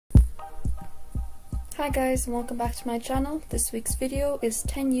Hi guys, and welcome back to my channel. This week's video is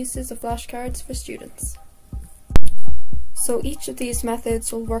 10 uses of flashcards for students. So each of these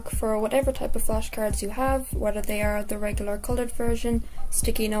methods will work for whatever type of flashcards you have, whether they are the regular coloured version,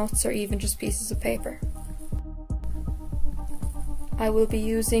 sticky notes, or even just pieces of paper. I will be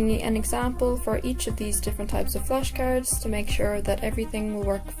using an example for each of these different types of flashcards to make sure that everything will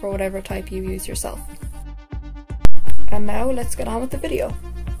work for whatever type you use yourself. And now let's get on with the video.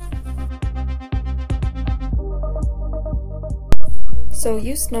 So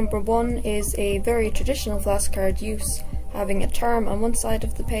use number 1 is a very traditional flashcard use, having a term on one side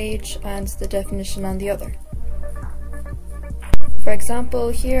of the page and the definition on the other. For example,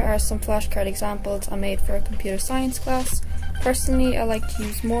 here are some flashcard examples I made for a computer science class. Personally, I like to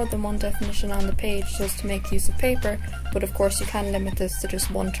use more than one definition on the page just to make use of paper, but of course you can limit this to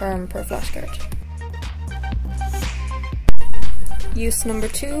just one term per flashcard. Use number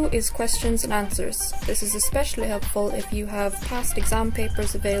 2 is questions and answers. This is especially helpful if you have past exam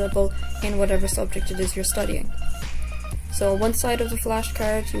papers available in whatever subject it is you're studying. So on one side of the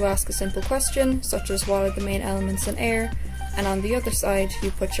flashcard you ask a simple question, such as what are the main elements in air, and on the other side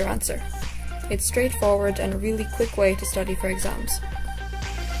you put your answer. It's straightforward and a really quick way to study for exams.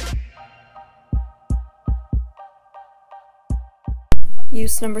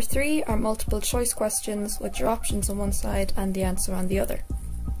 Use number 3 are multiple choice questions with your options on one side and the answer on the other.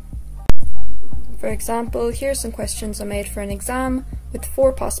 For example, here are some questions I made for an exam with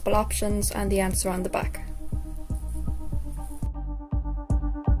 4 possible options and the answer on the back.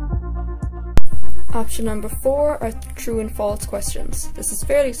 Option number 4 are true and false questions. This is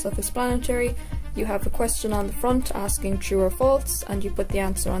fairly self-explanatory. You have a question on the front asking true or false and you put the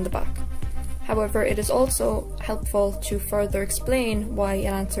answer on the back. However, it is also helpful to further explain why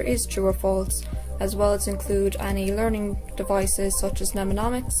an answer is true or false, as well as include any learning devices such as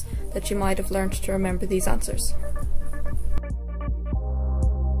mnemonics that you might have learned to remember these answers.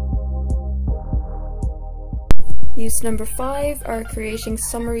 Use number 5 are creating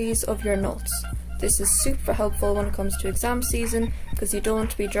summaries of your notes. This is super helpful when it comes to exam season because you don't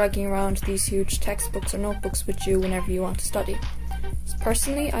want to be dragging around these huge textbooks or notebooks with you whenever you want to study.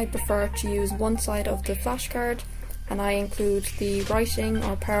 Personally, I prefer to use one side of the flashcard and I include the writing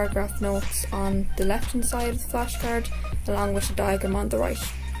or paragraph notes on the left hand side of the flashcard along with a diagram on the right.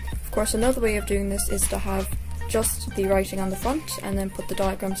 Of course, another way of doing this is to have just the writing on the front and then put the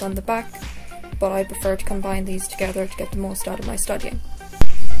diagrams on the back, but I prefer to combine these together to get the most out of my studying.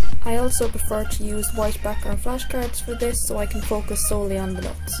 I also prefer to use white background flashcards for this so I can focus solely on the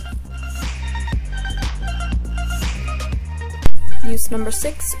notes. Use number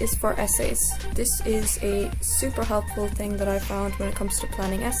 6 is for essays. This is a super helpful thing that I found when it comes to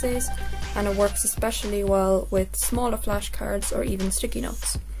planning essays, and it works especially well with smaller flashcards or even sticky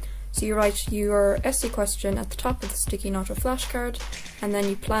notes. So you write your essay question at the top of the sticky note or flashcard, and then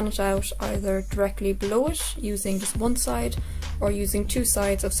you plan it out either directly below it using just one side or using 2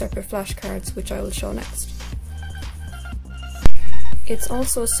 sides of separate flashcards, which I will show next. It's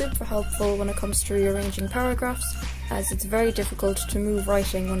also super helpful when it comes to rearranging paragraphs, as it's very difficult to move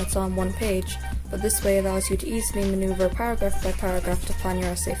writing when it's on one page, but this way allows you to easily maneuver paragraph by paragraph to plan your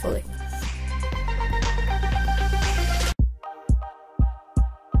essay fully.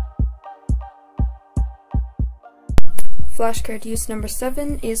 Flashcard use number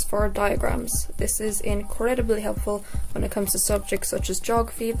 7 is for diagrams. This is incredibly helpful when it comes to subjects such as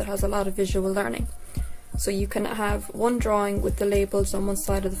geography that has a lot of visual learning. So you can have one drawing with the labels on one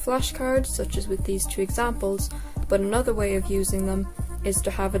side of the flashcard, such as with these 2 examples, but another way of using them is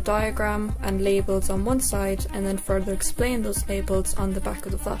to have a diagram and labels on one side and then further explain those labels on the back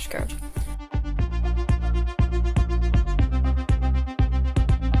of the flashcard.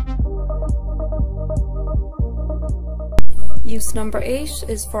 Use number 8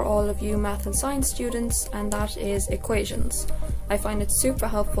 is for all of you math and science students, and that is equations. I find it super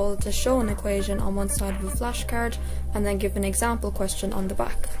helpful to show an equation on one side of a flashcard and then give an example question on the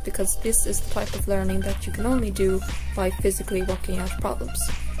back, because this is the type of learning that you can only do by physically working out problems.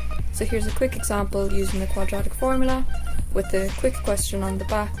 So here's a quick example using the quadratic formula with a quick question on the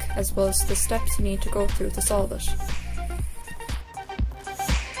back as well as the steps you need to go through to solve it.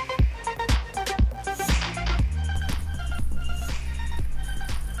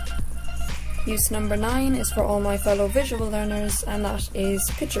 Use number 9 is for all my fellow visual learners, and that is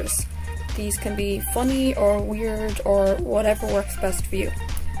pictures. These can be funny or weird or whatever works best for you.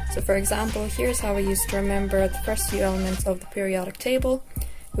 So for example, here's how I used to remember the first few elements of the periodic table.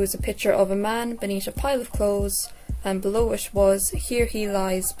 It was a picture of a man beneath a pile of clothes, and below it was "Here he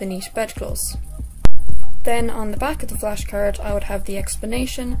lies beneath bedclothes." Then on the back of the flashcard I would have the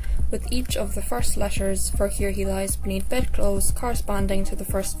explanation with each of the first letters for "Here he lies beneath bedclothes" corresponding to the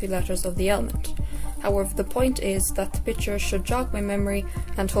first few letters of the element. However, the point is that the picture should jog my memory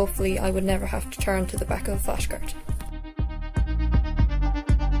and hopefully I would never have to turn to the back of the flashcard.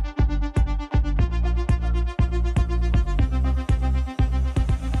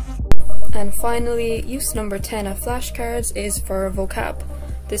 And finally, use number 10 of flashcards is for vocab.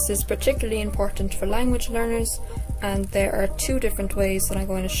 This is particularly important for language learners, and there are two different ways that I'm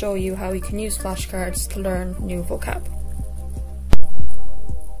going to show you how you can use flashcards to learn new vocab.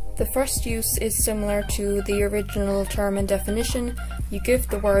 The first use is similar to the original term and definition. You give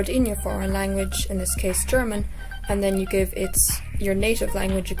the word in your foreign language, in this case German, and then you give your native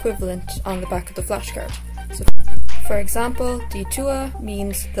language equivalent on the back of the flashcard. So, for example, die Tür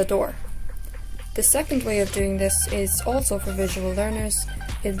means the door. The second way of doing this is also for visual learners,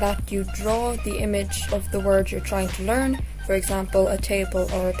 in that you draw the image of the word you're trying to learn, for example a table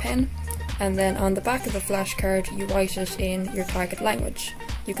or a pen, and then on the back of the flashcard you write it in your target language.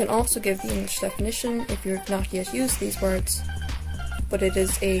 You can also give the English definition if you've not yet used these words, but it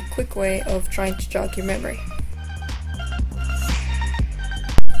is a quick way of trying to jog your memory.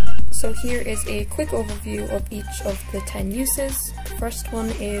 So here is a quick overview of each of the 10 uses. The first one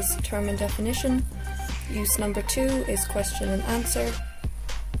is term and definition. Use number 2 is question and answer.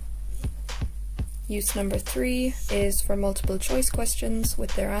 Use number 3 is for multiple choice questions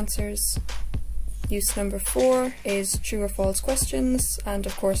with their answers. Use number 4 is true or false questions, and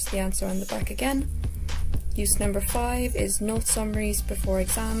of course the answer on the back again. Use number 5 is note summaries before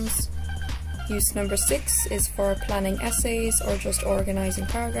exams. Use number 6 is for planning essays or just organising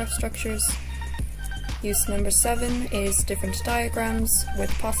paragraph structures. Use number 7 is different diagrams with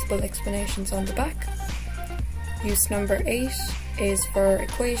possible explanations on the back. Use number 8 is for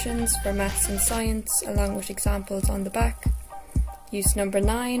equations for maths and science along with examples on the back. Use number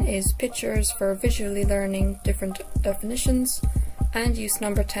 9 is pictures for visually learning different definitions. And use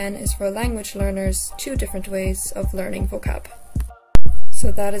number 10 is for language learners, 2 different ways of learning vocab.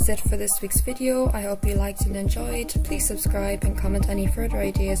 So that is it for this week's video. I hope you liked and enjoyed. Please subscribe and comment any further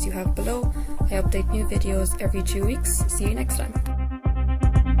ideas you have below. I update new videos every 2 weeks. See you next time.